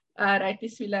Right,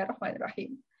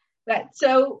 Bismillahirrahmanirrahim. Right,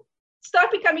 so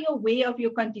start becoming aware of your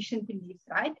conditioned beliefs,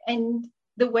 right? And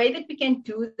the way that we can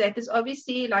do that is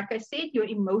obviously, like I said, your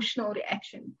emotional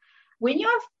reaction. When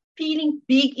you're feeling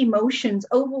big emotions,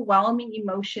 overwhelming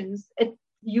emotions,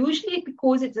 usually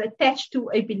because it's attached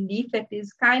to a belief that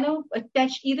is kind of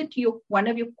attached either to one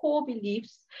of your core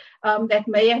beliefs that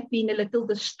may have been a little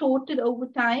distorted over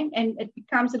time, and it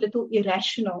becomes a little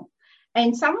irrational.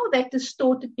 And some of that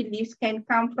distorted beliefs can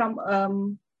come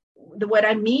from what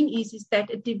I mean is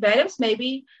that it develops,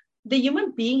 maybe the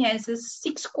human being has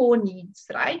 6 core needs,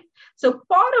 right? So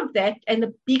part of that, and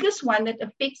the biggest one that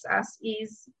affects us,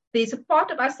 is there's a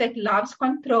part of us that loves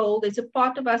control. There's a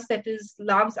part of us that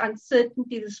loves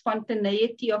uncertainty, the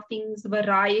spontaneity of things,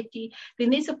 variety. Then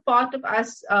there's a part of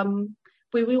us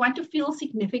where we want to feel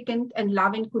significant and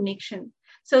love and connection.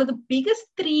 So the biggest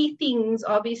 3 things,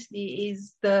 obviously,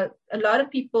 is a lot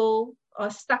of people are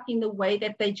stuck in the way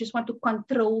that they just want to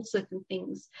control certain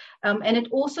things. And it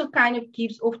also kind of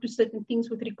gives off to certain things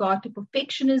with regard to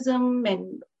perfectionism,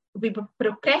 and we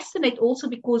procrastinate also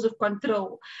because of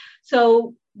control.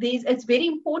 So it's very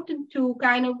important to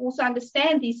kind of also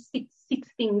understand these six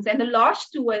things. And the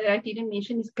last 2 that I didn't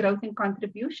mention is growth and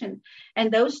contribution. And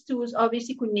those 2 is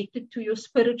obviously connected to your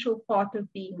spiritual part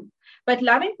of being. But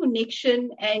love and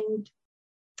connection and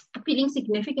feeling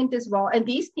significant as well. And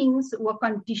these things were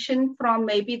conditioned from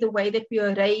maybe the way that we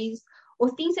were raised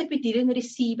or things that we didn't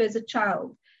receive as a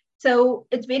child. So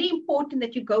it's very important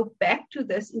that you go back to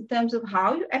this in terms of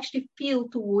how you actually feel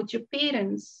towards your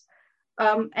parents.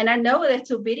 And I know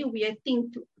that's a very weird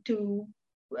thing to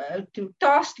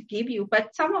task to give you,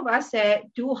 but some of us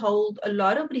do hold a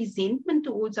lot of resentment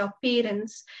towards our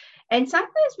parents. And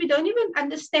sometimes we don't even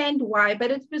understand why, but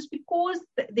it was because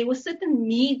there were certain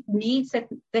needs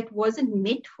that wasn't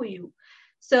met for you.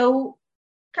 So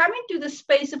coming to the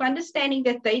space of understanding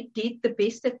that they did the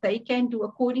best that they can do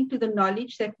according to the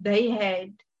knowledge that they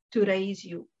had to raise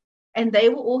you. And they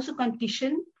were also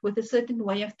conditioned with a certain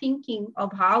way of thinking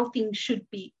of how things should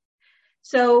be.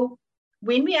 So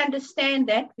when we understand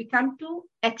that, we come to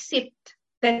accept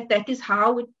that is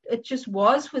how it just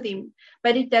was for them.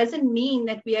 But it doesn't mean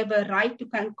that we have a right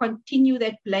to continue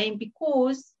that blame,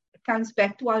 because it comes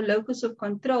back to our locus of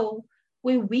control,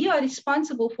 where we are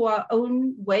responsible for our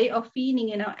own way of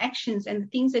feeling and our actions and the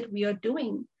things that we are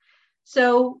doing.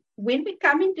 So when we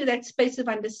come into that space of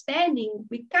understanding,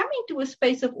 we come into a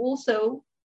space of also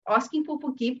asking for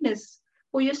forgiveness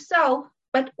for yourself,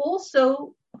 but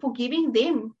also forgiving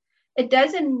them. It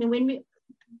doesn't,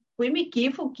 when we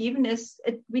give forgiveness,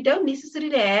 we don't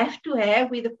necessarily have to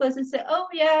have where the person say, oh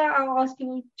yeah, I'll ask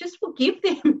you, just forgive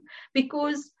them,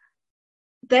 because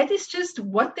that is just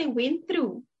what they went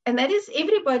through. And that is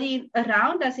everybody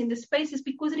around us in the spaces,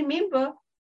 because remember,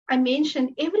 I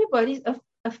mentioned everybody's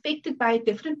affected by a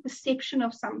different perception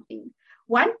of something.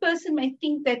 One person may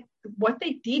think that what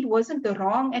they did wasn't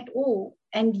wrong at all.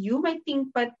 And you might think,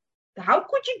 but how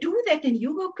could you do that? And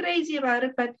you go crazy about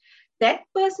it. But that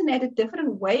person had a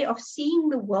different way of seeing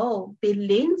the world. Their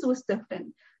lens was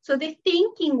different. So their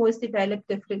thinking was developed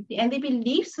differently, and their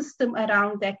belief system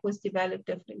around that was developed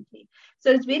differently. So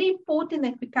it's very important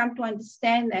that we come to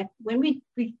understand that when we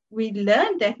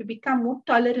learn that, we become more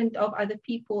tolerant of other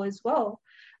people as well.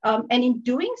 And in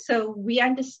doing so, we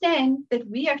understand that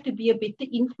we have to be a better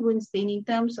influence then in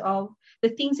terms of the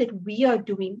things that we are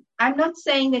doing. I'm not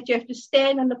saying that you have to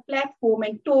stand on the platform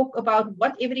and talk about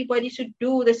what everybody should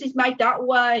do. This is my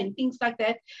da'wah and things like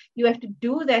that. You have to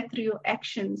do that through your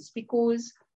actions,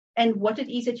 and what it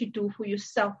is that you do for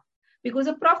yourself. Because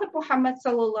the Prophet Muhammad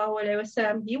sallallahu alaihi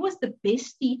wasallam, he was the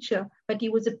best teacher, but he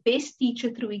was the best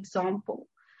teacher through example.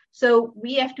 So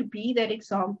we have to be that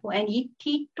example. And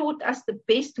he taught us the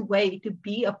best way to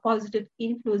be a positive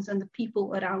influence on the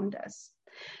people around us.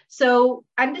 So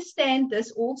understand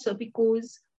this also,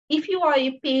 because if you are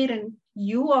a parent,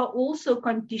 you are also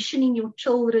conditioning your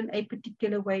children a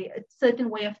particular way, a certain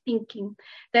way of thinking.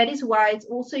 That is why it's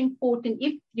also important,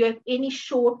 if you have any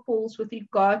shortfalls with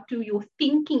regard to your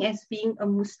thinking as being a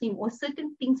Muslim, or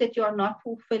certain things that you are not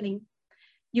fulfilling,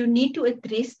 you need to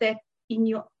address that in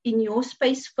your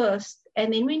space first.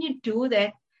 And then when you do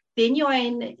that, then you are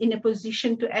in a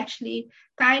position to actually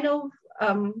kind of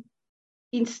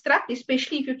instruct,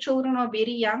 especially if your children are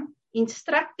very young,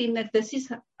 instruct them that this is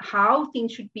how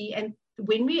things should be. And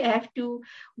when we have to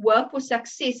work for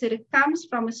success, it comes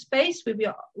from a space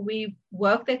where we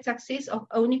work that success of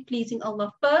only pleasing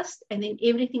Allah first, and then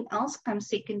everything else comes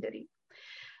secondary.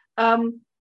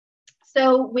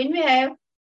 So when we have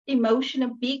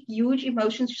big, huge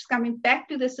emotions, just coming back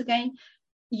to this again,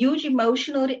 huge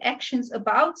emotional reactions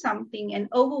about something and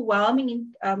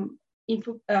overwhelming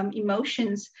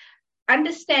emotions,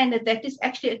 understand that that is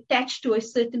actually attached to a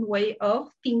certain way of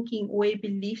thinking or a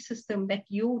belief system that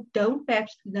you don't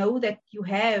perhaps know that you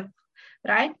have,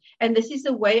 right? And this is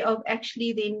a way of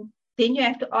actually then you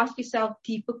have to ask yourself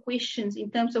deeper questions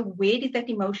in terms of where did that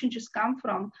emotion just come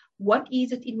from? What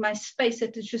is it in my space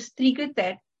that has just triggered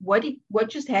that? What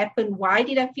just happened? Why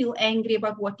did I feel angry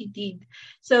about what he did?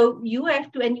 So you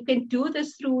have to, and you can do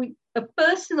this through a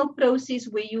personal process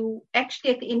where you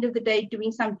actually at the end of the day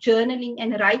doing some journaling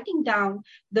and writing down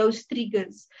those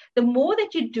triggers. The more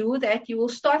that you do that, you will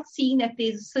start seeing that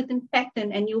there's a certain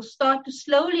pattern, and you'll start to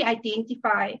slowly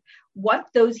identify what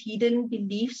those hidden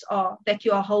beliefs are that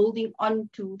you are holding on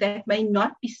to that may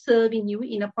not be serving you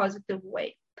in a positive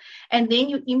way. And then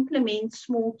you implement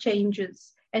small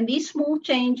changes. And these small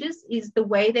changes is the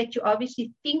way that you're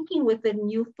obviously thinking with the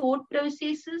new thought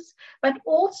processes, but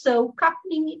also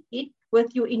coupling it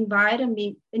with your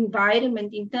environment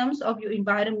in terms of your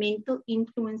environmental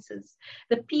influences,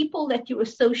 the people that you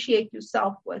associate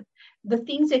yourself with, the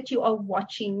things that you are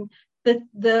watching,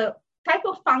 the type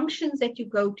of functions that you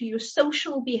go to, your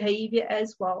social behavior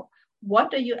as well.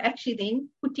 What are you actually then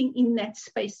putting in that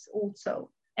space also?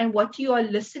 And what you are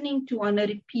listening to on a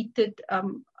repeated,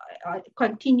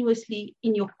 continuously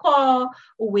in your car,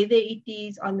 or whether it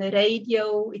is on the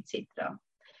radio, etc.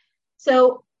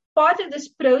 So part of this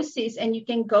process, and you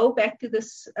can go back to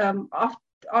this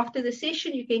after the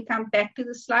session, you can come back to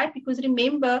the slide, because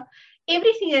remember,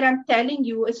 everything that I'm telling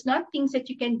you is not things that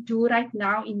you can do right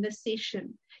now in the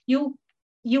session. You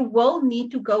will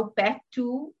need to go back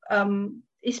to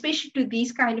especially to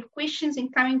these kind of questions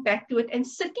and coming back to it and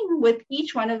sitting with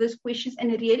each one of those questions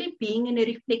and really being in a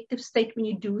reflective state when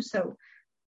you do so.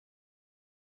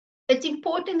 It's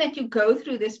important that you go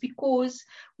through this, because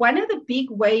one of the big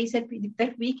ways that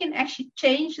we can actually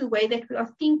change the way that we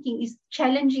are thinking is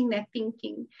challenging that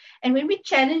thinking. And when we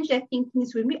challenge that thinking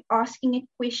is when we're asking it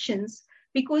questions.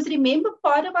 Because remember,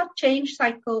 part of our change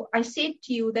cycle, I said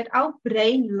to you that our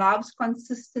brain loves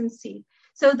consistency.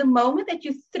 So the moment that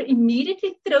you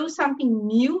immediately throw something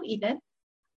new in it,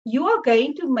 you are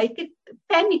going to make it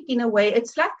panic in a way.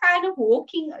 It's like kind of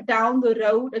walking down the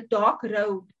road, a dark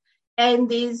road,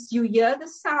 and you hear the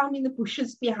sound in the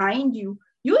bushes behind you.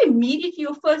 You immediately,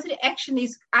 your first reaction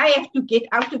is, I have to get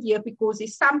out of here because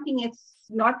there's something that's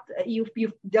not, you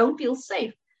don't feel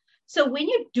safe. So when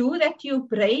you do that to your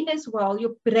brain as well,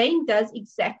 your brain does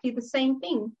exactly the same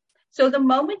thing. So the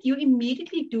moment you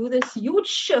immediately do this huge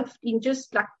shift in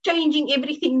just like changing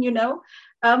everything,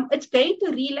 it's going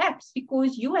to relapse,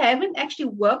 because you haven't actually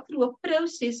worked through a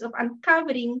process of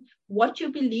uncovering what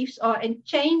your beliefs are and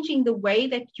changing the way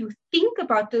that you think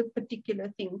about a particular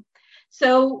thing.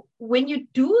 So when you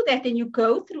do that and you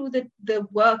go through the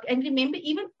work, and remember,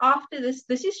 even after this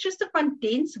is just a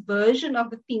condensed version of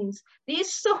the things.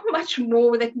 There's so much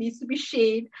more that needs to be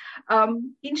shared.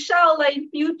 Inshallah, in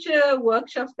future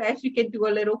workshops, perhaps we can do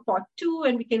a little part 2,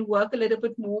 and we can work a little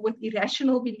bit more with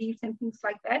irrational beliefs and things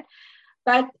like that.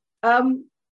 But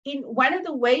in one of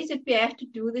the ways that we have to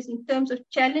do this in terms of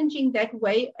challenging that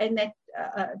way and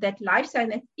that lifestyle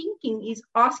and that thinking is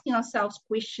asking ourselves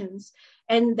questions.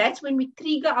 And that's when we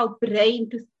trigger our brain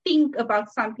to think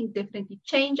about something differently,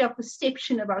 change our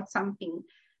perception about something,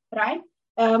 right?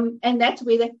 And that's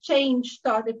where that change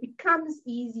starts. It becomes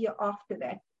easier after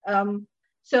that.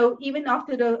 So even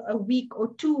after a week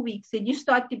or 2 weeks, then you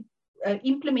start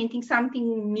implementing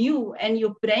something new, and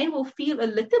your brain will feel a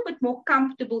little bit more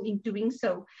comfortable in doing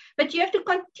so. But you have to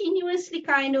continuously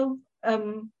kind of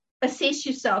assess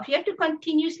yourself. You have to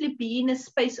continuously be in a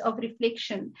space of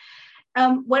reflection.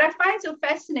 What I find so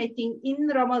fascinating in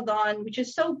Ramadan, which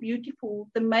is so beautiful,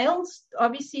 the males,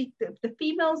 obviously, the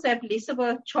females have less of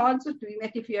a chance of doing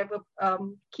that if you have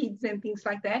kids and things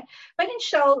like that. But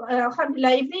inshallah,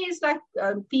 alhamdulillah, if there is like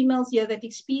females here that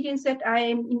experience that, I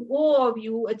am in awe of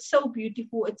you. It's so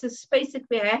beautiful. It's a space that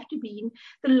we have to be in.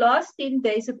 The last 10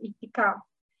 days of itikaf.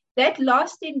 That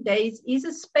last 10 days is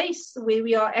a space where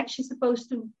we are actually supposed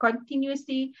to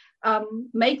continuously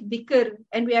make dhikr,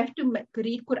 and we have to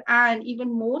read Quran even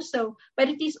more so. But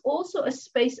it is also a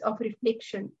space of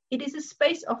reflection. It is a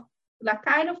space of like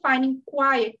kind of finding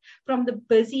quiet from the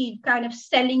busy kind of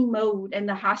selling mode and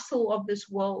the hustle of this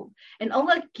world. And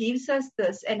Allah gives us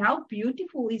this. And how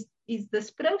beautiful is this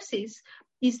process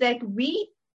is that we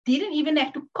didn't even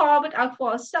have to carve it out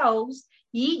for ourselves.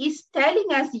 He is telling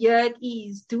us, here it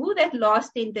is, do that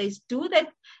last 10 days, do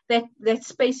that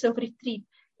space of retreat.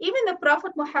 Even the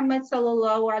Prophet Muhammad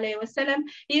sallallahu alaihi wasallam,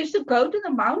 he used to go to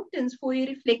the mountains for a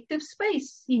reflective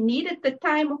space. He needed the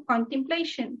time of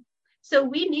contemplation. So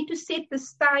we need to set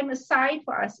this time aside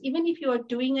for us, even if you are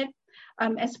doing it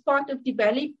as part of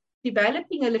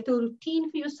developing a little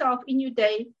routine for yourself in your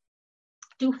day.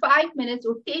 Do 5 minutes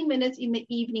or 10 minutes in the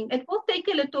evening. It will take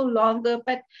a little longer,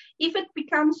 but if it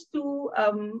becomes too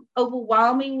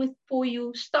overwhelming for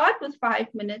you, start with 5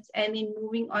 minutes and then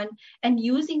moving on and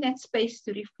using that space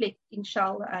to reflect,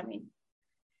 inshallah. I mean.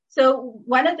 So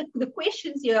one of the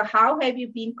questions here, how have you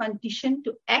been conditioned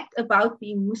to act about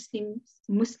being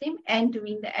Muslim and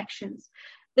doing the actions?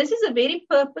 This is a very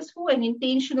purposeful and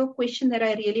intentional question that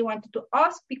I really wanted to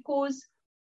ask, because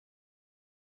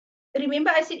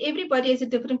remember I said everybody has a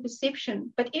different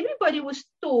perception, but everybody was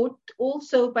taught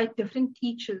also by different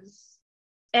teachers.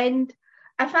 And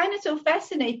I find it so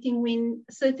fascinating when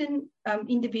certain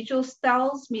individuals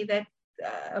tells me that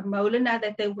Maulana,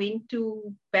 that they went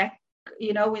to back,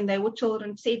 when they were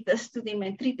children, said this to them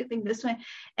and treated them this way.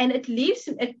 And it leaves,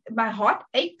 my heart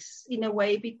aches in a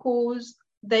way, because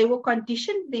they were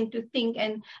conditioned then to think,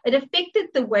 and it affected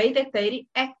the way that they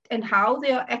react and how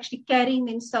they are actually carrying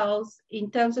themselves in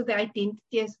terms of their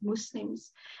identity as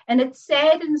Muslims. And it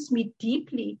saddens me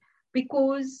deeply,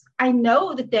 because I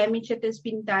know the damage that has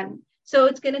been done. So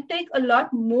it's going to take a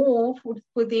lot more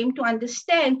for them to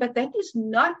understand, but that is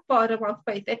not part of our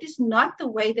faith. That is not the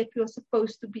way that we are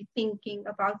supposed to be thinking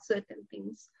about certain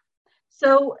things.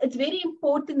 So it's very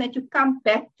important that you come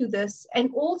back to this. And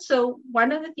also,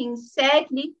 one of the things,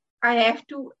 sadly, I have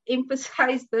to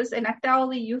emphasize this, and I tell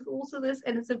the youth also this,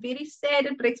 and it's a very sad,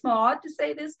 it breaks my heart to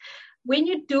say this. When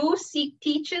you do seek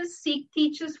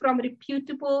teachers from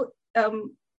reputable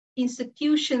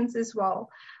institutions as well.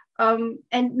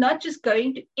 And not just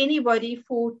going to anybody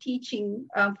for teaching,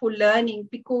 for learning,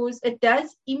 because it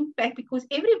does impact, because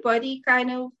everybody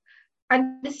kind of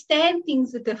understand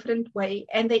things a different way,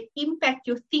 and they impact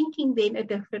your thinking then a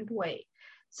different way.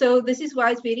 So this is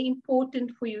why it's very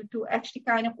important for you to actually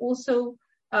kind of also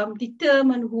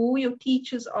determine who your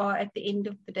teachers are at the end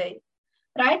of the day,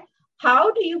 right?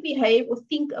 How do you behave or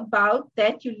think about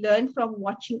that you learn from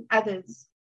watching others?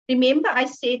 Remember, I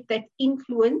said that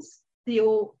influence, the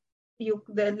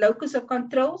locus of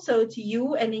control, so it's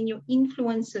you and then your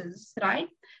influences, right?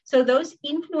 So those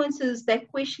influences, that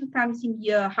question comes in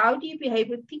here. How do you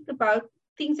behave or think about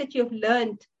things that you've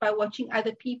learned by watching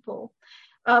other people?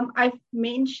 I've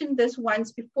mentioned this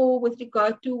once before with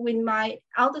regard to when my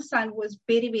elder son was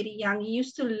very, very young. He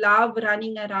used to love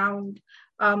running around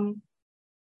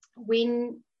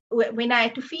when I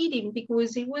had to feed him,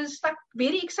 because he was like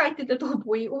very excited little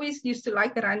boy. He always used to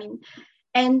like running.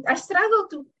 And I struggled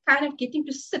to kind of get him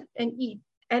to sit and eat.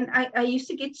 And I used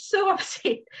to get so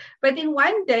upset. But then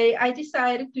one day I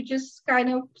decided to just kind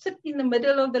of sit in the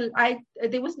middle of I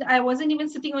wasn't even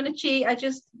sitting on a chair. I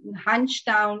just hunched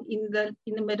down in the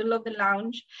middle of the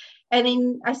lounge. And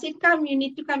then I said, come, you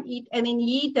need to come eat. And then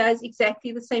he does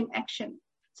exactly the same action.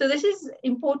 So this is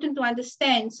important to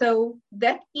understand. So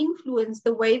that influence,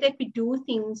 the way that we do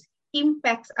things,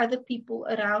 impacts other people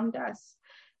around us.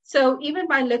 So even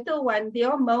my little one,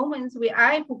 there are moments where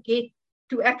I forget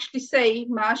to actually say,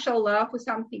 mashallah, for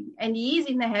something. And he's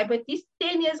in the habit, he's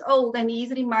 10 years old, and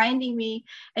he's reminding me,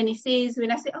 and he says,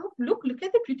 when I say, oh, look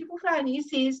at the beautiful flower, and he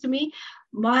says to me,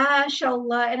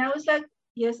 mashallah. And I was like,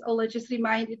 yes, Allah just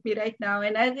reminded me right now.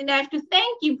 And then I have to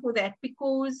thank him for that,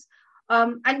 because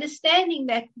understanding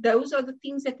that those are the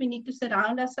things that we need to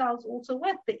surround ourselves also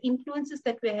with, the influences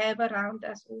that we have around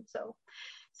us also.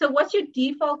 So what's your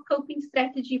default coping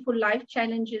strategy for life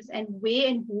challenges, and where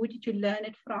and who did you learn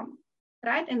it from?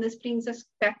 Right? And this brings us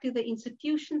back to the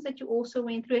institutions that you also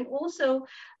went through, and also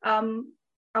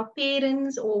our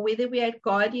parents, or whether we had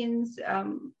guardians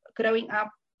growing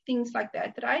up, things like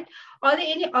that, right? Are there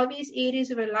any obvious areas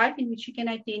of your life in which you can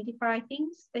identify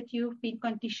things that you've been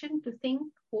conditioned to think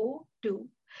or do?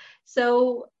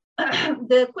 So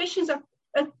the questions are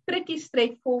pretty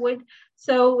straightforward.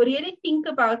 So really think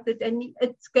about it, and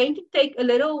it's going to take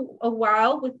a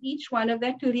while with each one of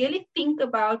that to really think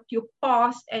about your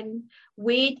past and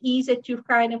where it is that you've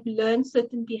kind of learned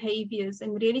certain behaviors,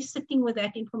 and really sitting with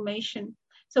that information.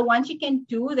 So once you can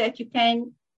do that, you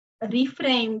can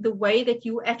reframe the way that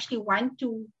you actually want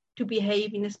to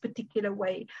behave in this particular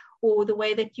way, or the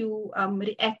way that you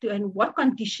react to, and what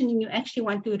conditioning you actually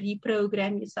want to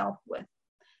reprogram yourself with.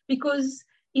 Because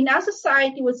in our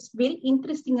society, what's very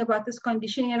interesting about this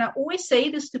conditioning, and I always say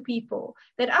this to people,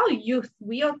 that our youth,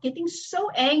 we are getting so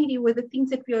angry with the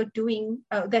things that we are doing,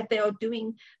 that they are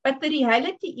doing. But the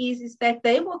reality is that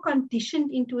they were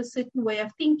conditioned into a certain way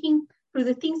of thinking through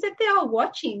the things that they are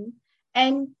watching.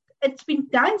 And it's been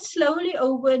done slowly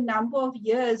over a number of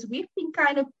years. We've been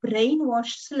kind of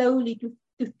brainwashed slowly to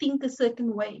think a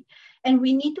certain way. And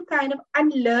we need to kind of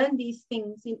unlearn these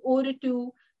things in order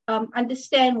to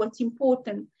understand what's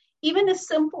important. even a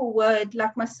simple word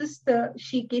like my sister,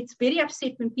 she gets very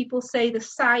upset when people say the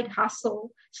side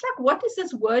hustle. She's like, what is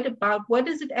this word about? What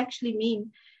does it actually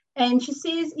mean? And she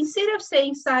says, instead of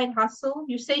saying side hustle,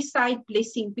 you say side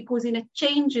blessing, because then it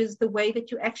changes the way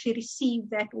that you actually receive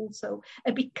that also.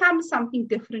 It becomes something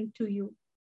different to you,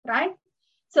 right?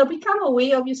 So become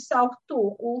aware of your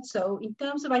self-talk also in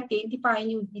terms of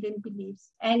identifying your hidden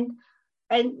beliefs. And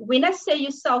when I say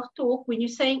your self-talk, when you're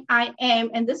saying I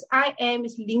am, and this I am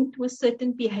is linked to a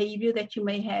certain behavior that you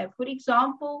may have. For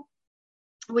example,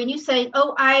 when you say,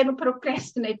 oh, I am a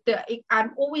procrastinator,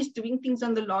 I'm always doing things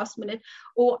on the last minute,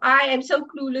 or I am so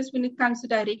clueless when it comes to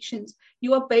directions,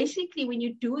 you are basically, when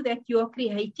you do that, you are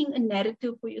creating a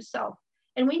narrative for yourself.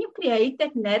 And when you create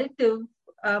that narrative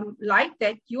like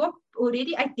that, you are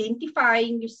already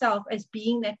identifying yourself as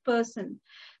being that person.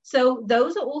 So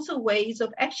those are also ways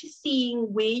of actually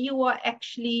seeing where you are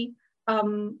actually,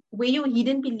 where your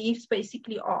hidden beliefs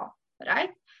basically are, right?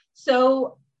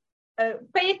 So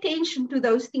pay attention to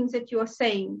those things that you are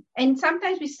saying. And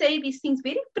sometimes we say these things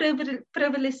very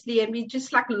frivolously and we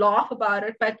just like laugh about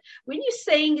it. But when you're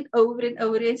saying it over and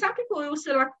over, and some people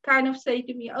also like kind of say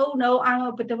to me, oh no, I'm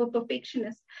a bit of a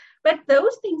perfectionist. But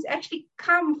those things actually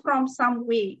come from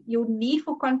somewhere, your need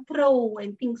for control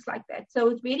and things like that. So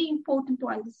it's very important to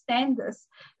understand this,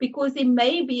 because there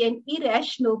may be an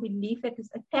irrational belief that is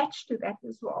attached to that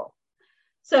as well.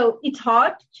 So it's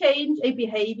hard to change a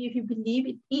behavior if you believe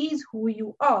it is who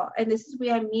you are. And this is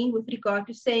where I mean with regard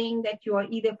to saying that you are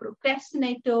either a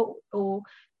procrastinator or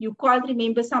you can't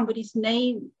remember somebody's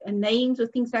names or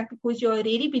things like that, because you're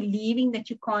already believing that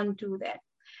you can't do that.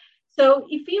 So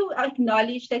if you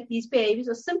acknowledge that these behaviors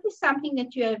are simply something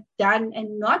that you have done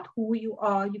and not who you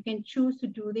are, you can choose to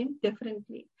do them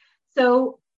differently.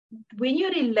 So when you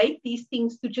relate these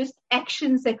things to just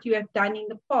actions that you have done in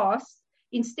the past,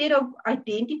 instead of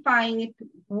identifying it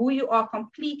who you are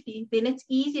completely, then it's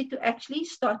easier to actually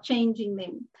start changing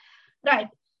them. Right.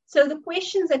 So the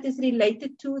questions that is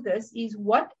related to this is,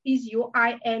 what is your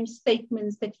I am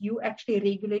statements that you actually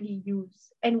regularly use?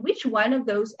 And which one of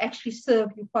those actually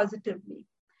serve you positively?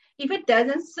 If it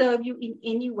doesn't serve you in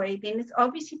any way, then it's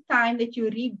obviously time that you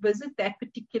revisit that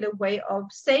particular way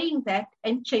of saying that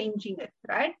and changing it,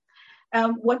 right?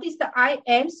 What is the I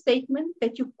am statement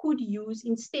that you could use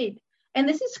instead? And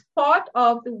this is part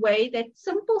of the way that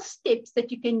simple steps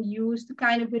that you can use to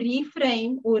kind of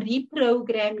reframe or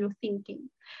reprogram your thinking.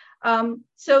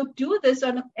 So do this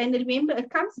and remember, it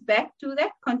comes back to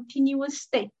that continuous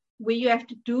state where you have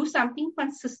to do something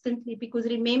consistently, because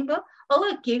remember,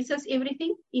 Allah gives us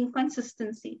everything in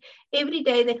consistency. Every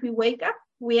day that we wake up,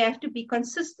 we have to be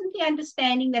consistently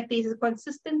understanding that there's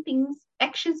consistent things,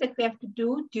 actions that we have to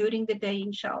do during the day,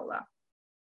 inshallah.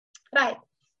 Right.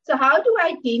 So how do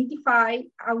I identify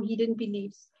our hidden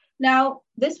beliefs? Now,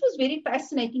 this was very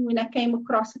fascinating when I came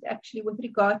across it actually with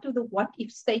regard to the what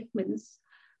if statements.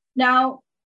 Now,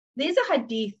 there's a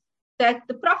hadith that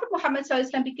the Prophet Muhammad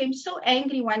became so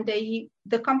angry one day.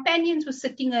 The companions were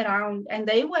sitting around and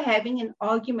they were having an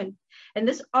argument. And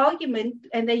this argument,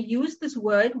 and they used this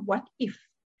word, what if?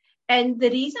 And the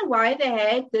reason why they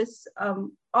had this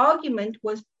argument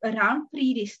was around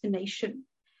predestination.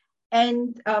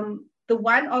 And the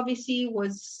one obviously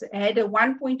had a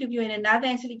one point of view and another,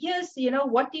 and said, yes,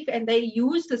 what if? And they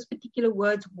used this particular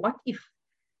words, what if?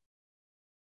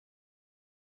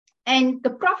 And the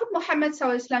Prophet Muhammad,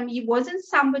 he wasn't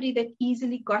somebody that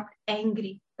easily got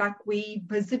angry, like where he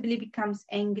visibly becomes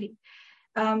angry.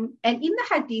 And in the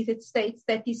hadith, it states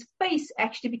that his face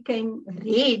actually became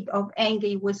red of anger.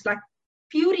 He was like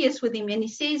furious with him. And he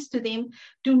says to them,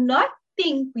 do not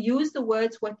use the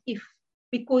words what if,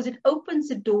 because it opens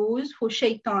the doors for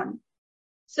shaitan.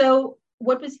 So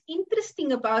what was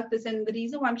interesting about this, and the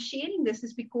reason why I'm sharing this,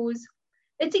 is because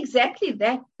it's exactly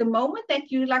that. The moment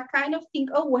that you like kind of think,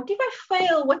 oh, what if I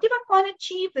fail? What if I can't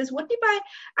achieve this? What if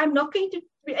I'm not going to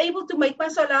be able to make my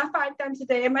salah 5 times a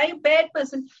day? Am I a bad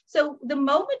person? So the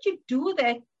moment you do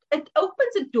that, it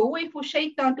opens a doorway for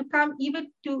shaitan to come even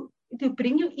to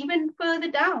bring you even further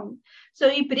down. So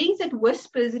he brings it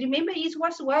whispers. Remember, he's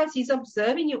he's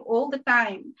observing you all the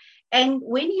time. And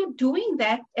when you're doing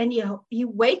that and he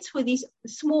waits for these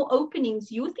small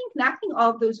openings, you think nothing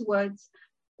of those words.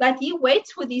 Like he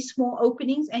waits for these small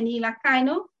openings and he like kind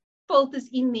of filters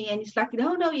in there and it's like,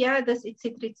 no, yeah, this,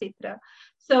 etc., etc.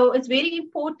 So it's very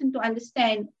important to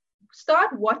understand.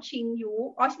 Start watching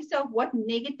you. Ask yourself what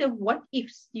negative what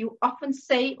ifs you often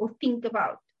say or think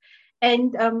about.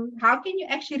 And how can you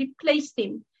actually replace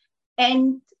them?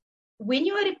 And when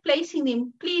you are replacing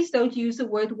them, please don't use the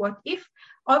word what if.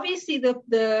 Obviously,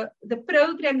 the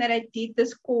program that I did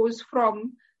this course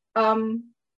from,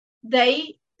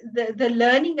 they the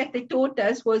learning that they taught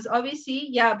us was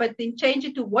obviously, but then change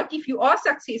it to what if you are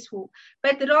successful?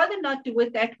 But rather not do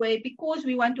it that way, because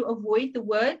we want to avoid the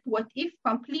word what if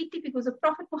completely, because the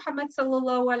Prophet Muhammad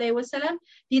sallallahu alaihi wasallam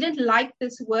didn't like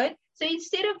this word. So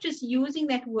instead of just using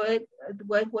that word, the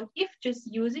word what if, just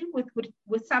using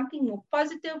with something more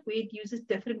positive where it uses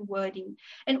different wording.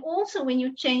 And also when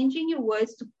you're changing your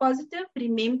words to positive,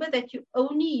 remember that you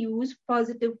only use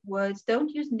positive words. Don't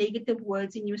use negative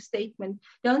words in your statement.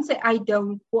 Don't say I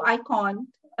don't or I can't.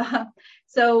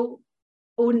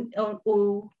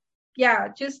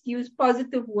 Just use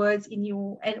positive words in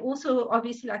you. And also,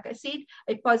 obviously, like I said,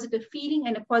 a positive feeling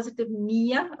and a positive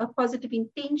niyyah, a positive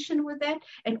intention with that.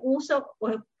 And also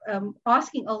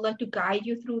asking Allah to guide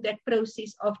you through that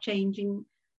process of changing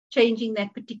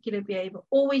that particular behavior.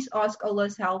 Always ask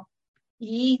Allah's help.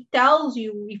 He tells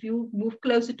you if you move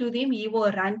closer to them, He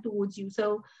will run towards you.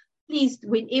 So please,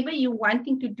 whenever you're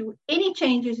wanting to do any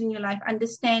changes in your life,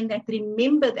 understand that,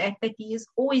 remember that He has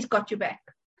always got your back.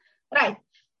 Right.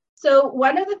 So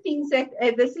one of the things that,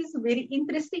 this is very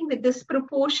interesting, the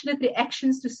disproportionate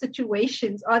reactions to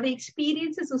situations are the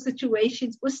experiences or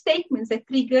situations or statements that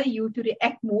trigger you to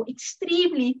react more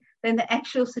extremely than the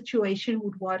actual situation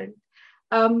would warrant.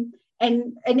 And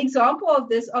an example of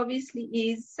this obviously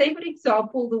is, say for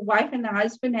example, the wife and the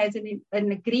husband has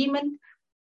an agreement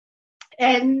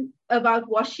and about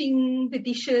washing the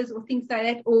dishes or things like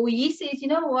that, or he says, you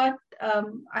know what,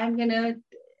 I'm gonna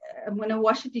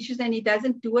wash the dishes, and he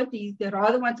doesn't do it. He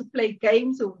rather wants to play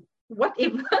games or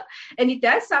whatever, and he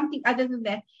does something other than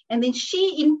that. And then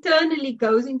she internally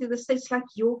goes into the stage like,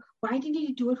 why didn't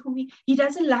he do it for me? He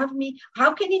doesn't love me.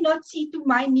 How can he not see to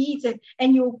my needs?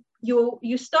 And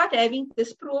you start having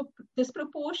this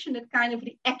disproportionate kind of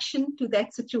reaction to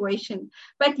that situation.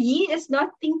 But he is not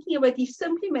thinking about it. He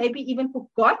simply maybe even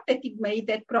forgot that he made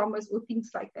that promise or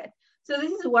things like that. So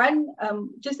this is one,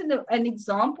 just an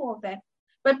example of that.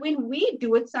 But when we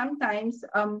do it, sometimes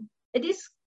it is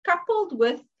coupled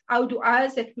with our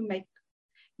du'as that we make.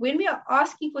 When we are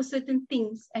asking for certain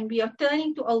things and we are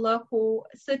turning to Allah for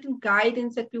certain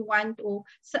guidance that we want, or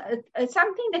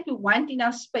something that we want in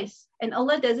our space, and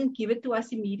Allah doesn't give it to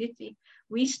us immediately,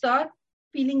 we start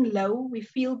feeling low, we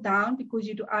feel down because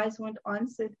your du'as weren't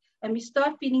answered, and we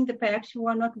start feeling that perhaps you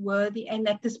are not worthy, and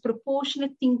that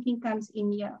disproportionate thinking comes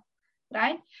in here.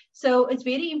 Right? So it's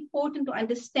very important to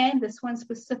understand this one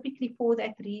specifically for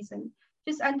that reason.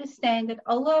 Just understand that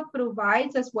Allah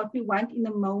provides us what we want in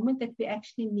the moment that we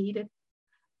actually need it.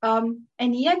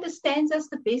 And He understands us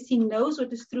the best. He knows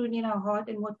what is true in our heart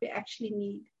and what we actually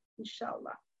need,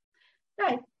 inshallah.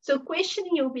 Right. So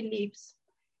questioning your beliefs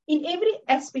in every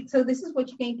aspect. So this is what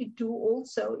you're going to do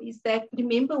also, is that,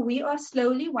 remember, we are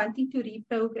slowly wanting to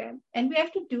reprogram, and we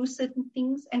have to do certain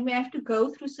things, and we have to go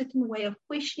through a certain way of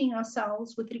questioning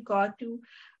ourselves with regard to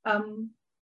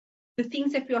the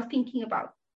things that we are thinking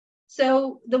about.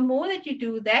 So the more that you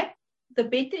do that, the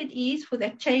better it is for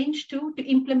that change to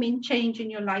implement change in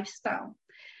your lifestyle.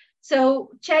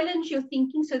 So challenge your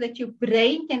thinking so that your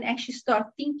brain can actually start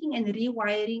thinking and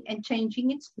rewiring and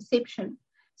changing its perception.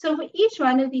 So for each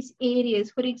one of these areas,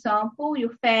 for example,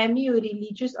 your family, your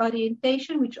religious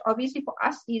orientation, which obviously for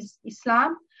us is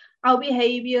Islam, our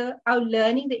behavior, our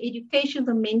learning, the education,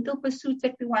 the mental pursuits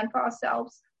that we want for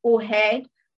ourselves or had,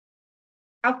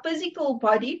 our physical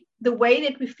body, the way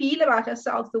that we feel about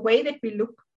ourselves, the way that we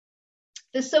look,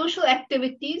 the social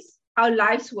activities, our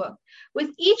life's work. With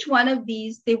each one of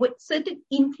these, there were certain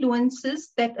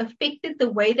influences that affected the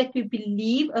way that we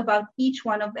believe about each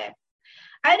one of them.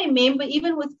 I remember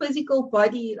even with physical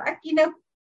body, like,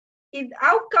 in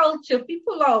our culture,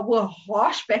 people were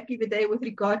harsh back in the day with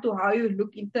regard to how you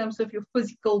look in terms of your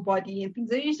physical body and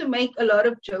things. They used to make a lot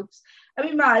of jokes. I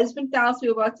mean, my husband tells me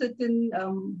about certain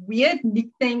weird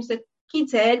nicknames that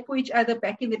kids had for each other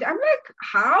back in the day. I'm like,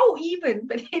 how even?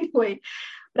 But anyway,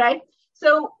 right?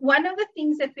 So one of the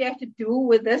things that we have to do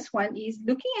with this one is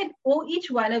looking at each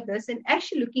one of this and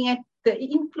actually looking at the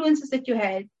influences that you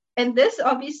had. And this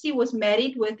obviously was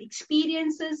married with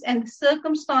experiences and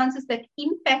circumstances that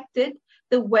impacted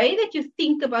the way that you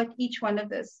think about each one of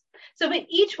this. So with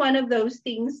each one of those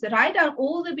things, write down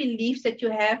all the beliefs that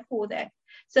you have for that.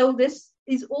 So this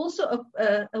is also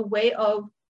a way of,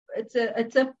 it's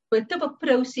a bit of a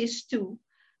process too,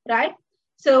 right?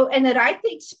 So, and write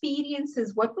the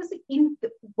experiences. What was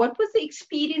the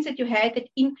experience that you had that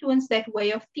influenced that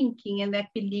way of thinking and that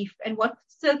belief, and what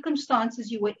circumstances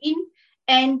you were in?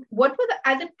 And what were the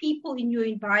other people in your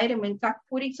environment? Like,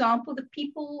 for example, the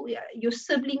people, your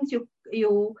siblings,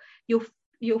 your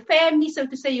family, so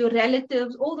to say, your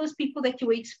relatives, all those people that you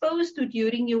were exposed to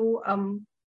during your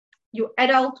your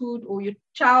adulthood or your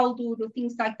childhood or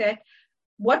things like that,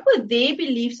 what were their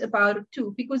beliefs about it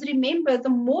too? Because remember, the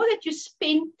more that you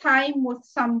spend time with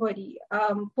somebody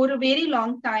for a very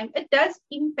long time, it does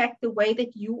impact the way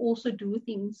that you also do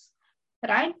things,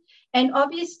 right? And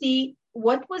obviously,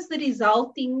 what was the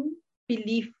resulting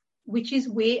belief, which is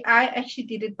where I actually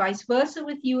did it vice versa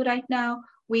with you right now,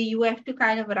 where you have to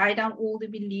kind of write down all the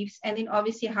beliefs and then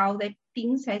obviously how that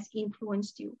things has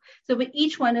influenced you. So with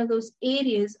each one of those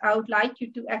areas, I would like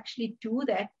you to actually do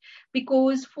that,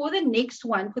 because for the next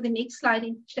one, for the next slide,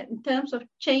 in terms of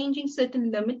changing certain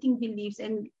limiting beliefs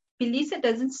and beliefs that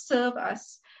doesn't serve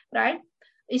us, right?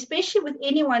 Especially with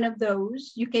any one of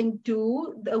those, you can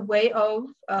do the way of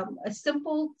a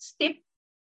simple step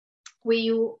where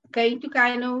you're going to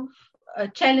kind of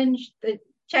challenge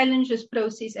this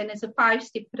process, and it's a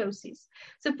 5-step process.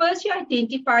 So first you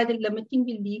identify the limiting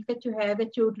belief that you have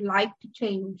that you would like to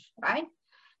change, right?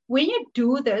 When you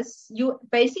do this, you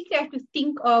basically have to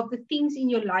think of the things in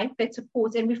your life that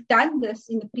supports, and we've done this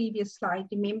in the previous slide.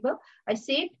 Remember, I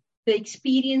said the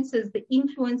experiences, the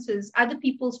influences, other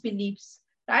people's beliefs,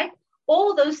 right?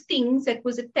 All those things that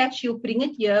was attached, you'll bring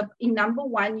it here. In number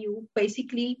 1, you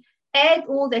basically add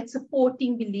all that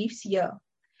supporting beliefs here.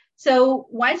 So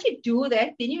once you do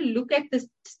that, then you look at the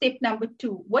step number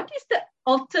 2. What is the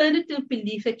alternative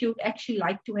belief that you would actually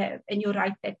like to have? And you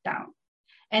write that down.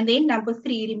 And then number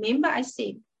 3, remember I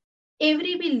said,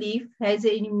 every belief has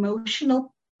an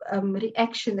emotional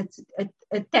reaction that's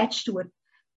attached to it.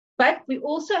 But we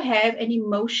also have an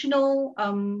emotional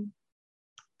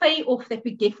payoff that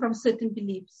we get from certain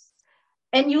beliefs.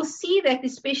 And you'll see that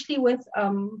especially with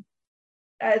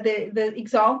the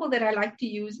example that I like to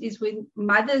use is when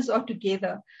mothers are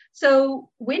together. So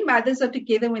when mothers are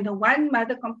together, when the one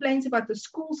mother complains about the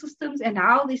school systems and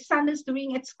how the son is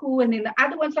doing at school, and then the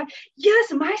other one's like,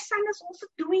 yes, my son is also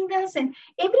doing this, and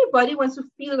everybody wants to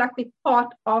feel like they're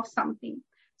part of something.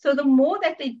 So the more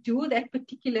that they do that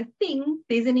particular thing,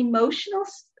 there's an emotional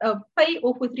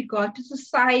payoff with regard to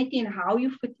society and how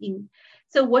you fit in.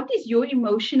 So what is your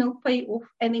emotional payoff?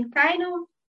 And then kind of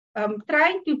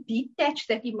trying to detach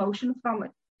that emotion from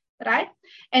it, right?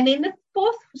 And then the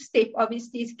 4th step,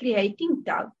 obviously, is creating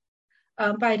doubt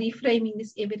by reframing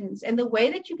this evidence. And the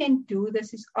way that you can do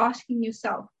this is asking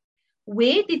yourself,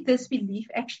 where did this belief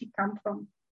actually come from?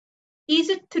 Is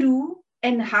it true?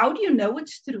 And how do you know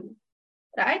it's true,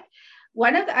 right?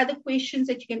 One of the other questions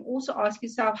that you can also ask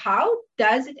yourself, how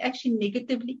does it actually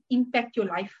negatively impact your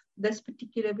life, this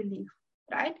particular belief?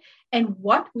 Right? And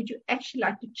what would you actually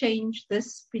like to change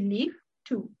this belief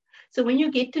to? So when you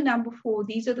get to number 4,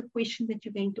 these are the questions that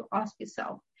you're going to ask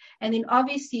yourself. And then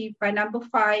obviously by number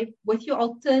 5, with your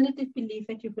alternative belief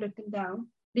that you've written down,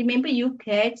 remember you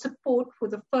had support for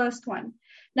the first one.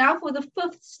 Now for the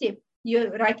 5th step,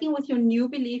 you're writing with your new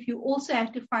belief, you also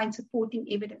have to find supporting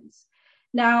evidence.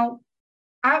 Now,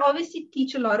 I obviously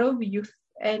teach a lot of youth.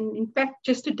 And in fact,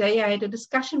 just today I had a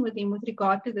discussion with them with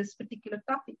regard to this particular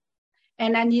topic.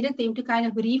 And I needed them to kind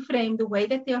of reframe the way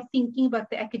that they are thinking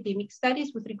about the academic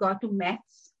studies with regard to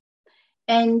maths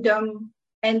and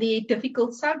the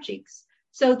difficult subjects.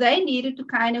 So they needed to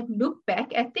kind of look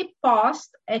back at their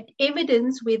past, at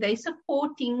evidence where they're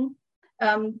supporting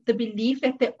the belief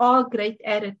that they are great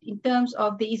at it, in terms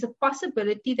of there is a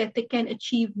possibility that they can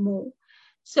achieve more.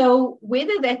 So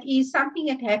whether that is something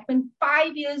that happened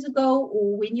 5 years ago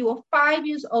or when you were 5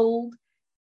 years old,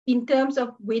 in terms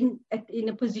of when in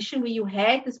a position where you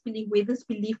had this belief, where this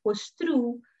belief was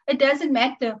true, it doesn't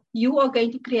matter. You are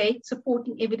going to create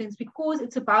supporting evidence, because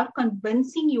it's about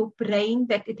convincing your brain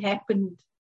that it happened,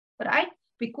 right?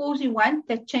 Because you want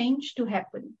that change to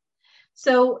happen.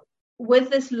 So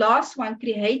with this last one,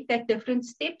 create that different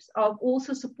steps of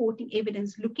also supporting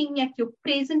evidence, looking at your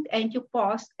present and your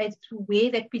past as to where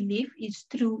that belief is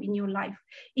true in your life.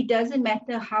 It doesn't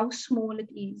matter how small it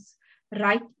is.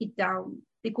 Write it down,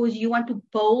 because you want to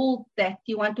build that,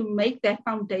 you want to make that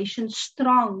foundation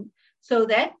strong, so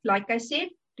that, like I said,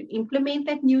 to implement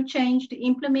that new change, to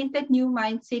implement that new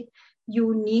mindset,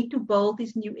 you need to build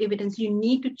this new evidence. You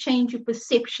need to change your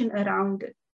perception around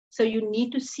it. So you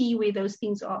need to see where those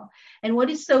things are. And what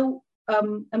is so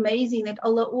amazing that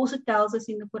Allah also tells us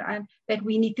in the Quran that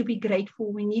we need to be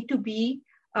grateful. We need to be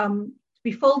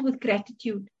filled with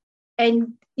gratitude.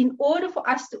 And in order for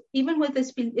us to, even with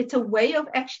this, it's a way of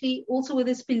actually also with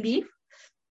this belief,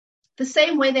 the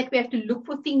same way that we have to look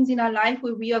for things in our life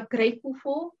where we are grateful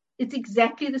for, it's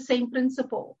exactly the same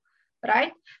principle,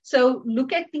 right? So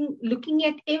looking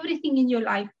at everything in your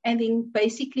life and then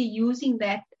basically using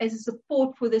that as a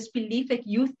support for this belief that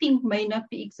you think may not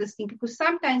be existing, because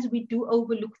sometimes we do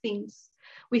overlook things.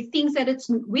 We think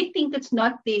it's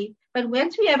not there. But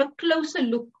once we have a closer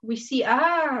look, we see,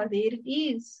 there it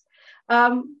is.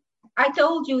 I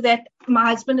told you that my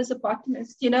husband is a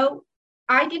botanist.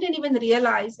 I didn't even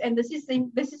realize, and this is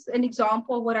an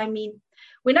example of what I mean.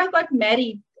 When I got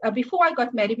married, before I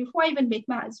even met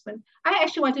my husband, I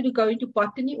actually wanted to go into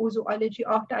botany or zoology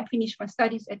after I finished my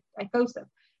studies at COSA.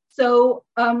 So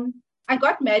I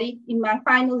got married in my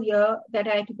final year that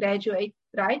I had to graduate,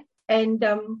 right? And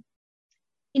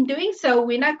in doing so,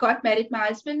 when I got married, my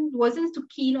husband wasn't too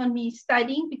keen on me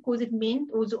studying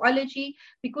or zoology,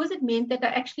 because it meant that I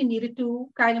actually needed to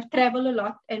kind of travel a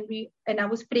lot, and I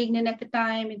was pregnant at the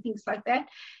time and things like that.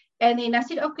 And then I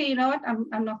said, okay, you know what,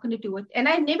 I'm not going to do it. And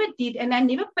I never did, and I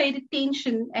never paid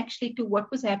attention actually to what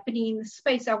was happening in the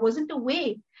space. I wasn't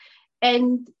aware.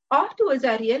 And afterwards,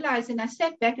 I realized, and I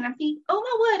sat back and I think, oh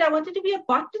my word, I wanted to be a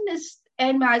botanist,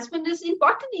 and my husband is in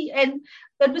botany. And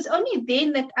it was only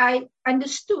then that I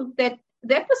understood that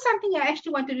was something I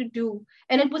actually wanted to do.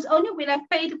 And it was only when I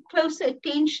paid closer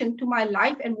attention to my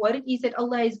life and what it is that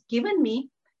Allah has given me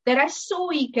that I saw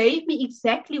He gave me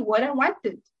exactly what I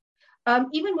wanted.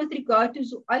 Even with regard to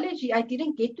zoology, I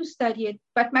didn't get to study it,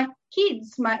 but my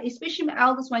kids, especially my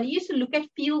eldest one, he used to look at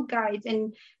field guides,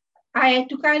 and I had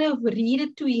to kind of read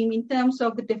it to him in terms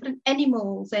of the different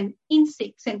animals and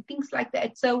insects and things like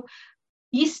that. So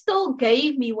he still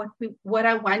gave me what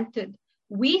I wanted.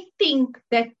 We think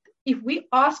that if we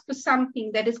ask for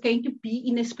something that is going to be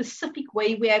in a specific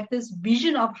way, we have this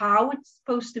vision of how it's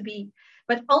supposed to be.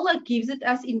 But Allah gives it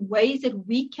us in ways that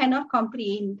we cannot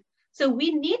comprehend. So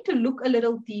we need to look a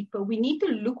little deeper. We need to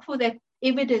look for that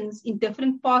evidence in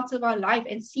different parts of our life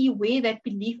and see where that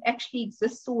belief actually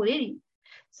exists already.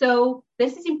 So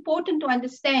this is important to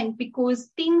understand, because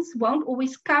things won't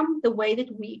always come the way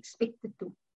that we expect it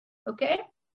to. Okay?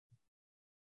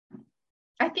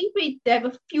 I think we have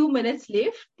a few minutes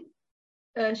left.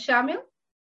 Shamil?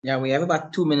 Yeah, we have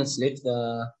about 2 minutes left.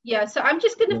 So I'm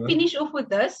just going to finish off with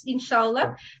this,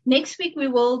 inshallah. Next week, we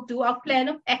will do our plan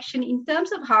of action in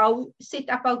terms of how we set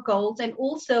up our goals. And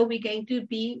also, we're going to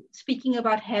be speaking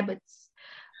about habits.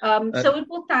 So it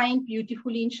will tie in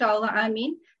beautifully, inshallah.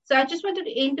 Ameen. So I just wanted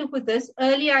to end up with this.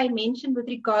 Earlier, I mentioned with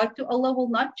regard to Allah will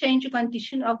not change the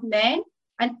condition of man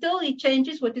until He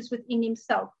changes what is within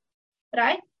himself,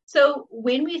 right? So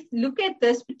when we look at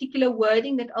this particular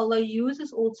wording that Allah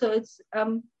uses also, it's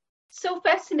so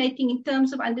fascinating in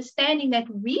terms of understanding that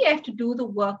we have to do the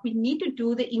work. We need to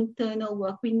do the internal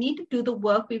work. We need to do the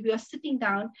work where we are sitting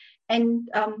down and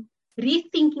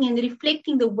rethinking and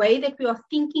reflecting the way that we are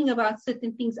thinking about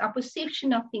certain things, our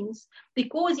perception of things,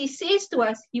 because He says to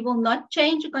us, He will not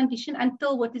change a condition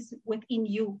until what is within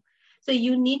you. So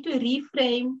you need to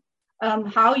reframe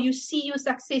how you see your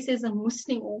success as a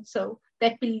Muslim also,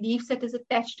 that belief that is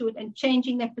attached to it, and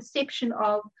changing that perception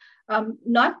of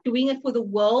not doing it for the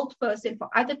world first and for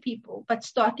other people, but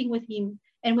starting with Him.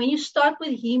 And when you start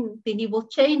with Him, then He will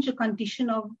change the condition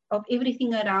of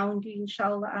everything around you,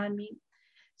 inshallah. Ameen.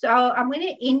 So I'm going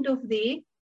to end off there,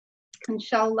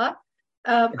 inshallah.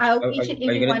 I hope each and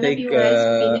every one of you has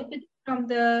benefited from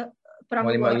the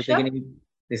workshop.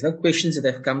 There's no questions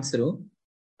that have come through.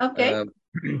 Okay.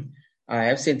 I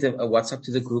have sent a WhatsApp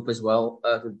to the group as well,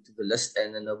 to the list,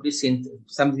 and then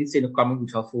somebody sent a comment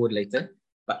which I'll forward later.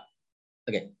 But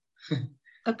okay.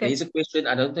 Okay. Here's a question.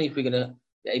 I don't know if we're gonna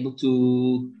be able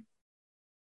to.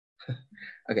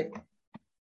 Okay.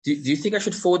 Do you think I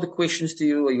should forward the questions to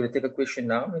you, or you gonna take a question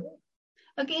now?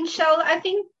 Okay, inshallah. I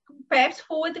think perhaps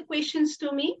forward the questions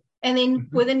to me, and then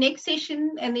for the next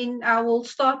session, and then I will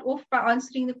start off by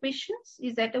answering the questions.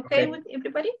 Is that okay with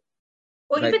everybody?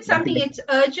 Or if it's something that's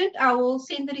urgent, I will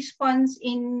send the response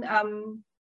in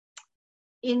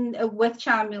with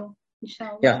Shamil,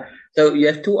 inshallah. Yeah. So you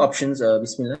have two options.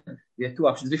 Bismillah. You have two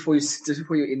options before you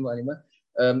end, Mu'alima.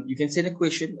 You can send a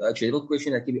question, a general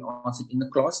question that can be answered in the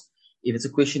class. If it's a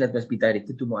question that must be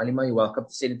directed to Mu'alima, you're welcome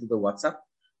to send it to the WhatsApp,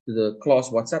 to the class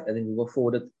WhatsApp, and then we will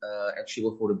forward it. And she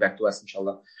will forward it back to us,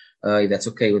 inshallah. If that's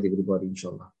okay with everybody,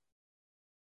 inshallah.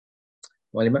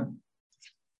 Mu'alima?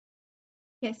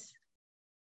 Yes.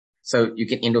 So you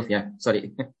can end off, yeah.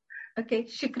 Sorry. Okay,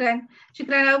 shukran.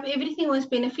 Shukran. I hope everything was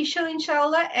beneficial,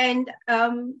 inshallah. And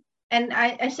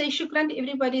I say shukran to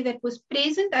everybody that was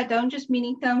present. I don't just mean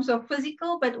in terms of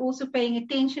physical, but also paying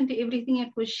attention to everything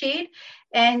that was shared.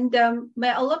 And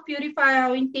may Allah purify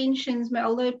our intentions. May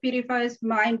Allah purify us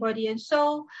mind, body, and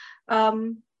soul.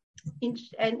 And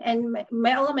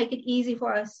may Allah make it easy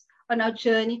for us on our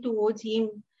journey towards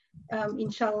Him.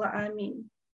 Inshallah. Ameen.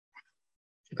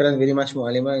 Shukran very much,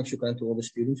 Mu'alima, and shukran to all the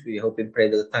students. We hope and pray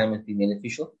that the time has been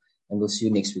beneficial. and we'll see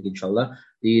you next week, inshallah.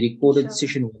 The recorded Inshallah.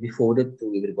 session will be forwarded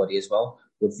to everybody as well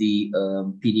with the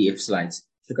PDF slides.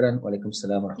 Shukran. Wa alaikum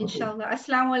salam wa rahmatullah. Inshallah.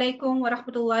 Assalamu alaikum wa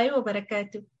rahmatullahi wa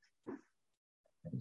barakatuh.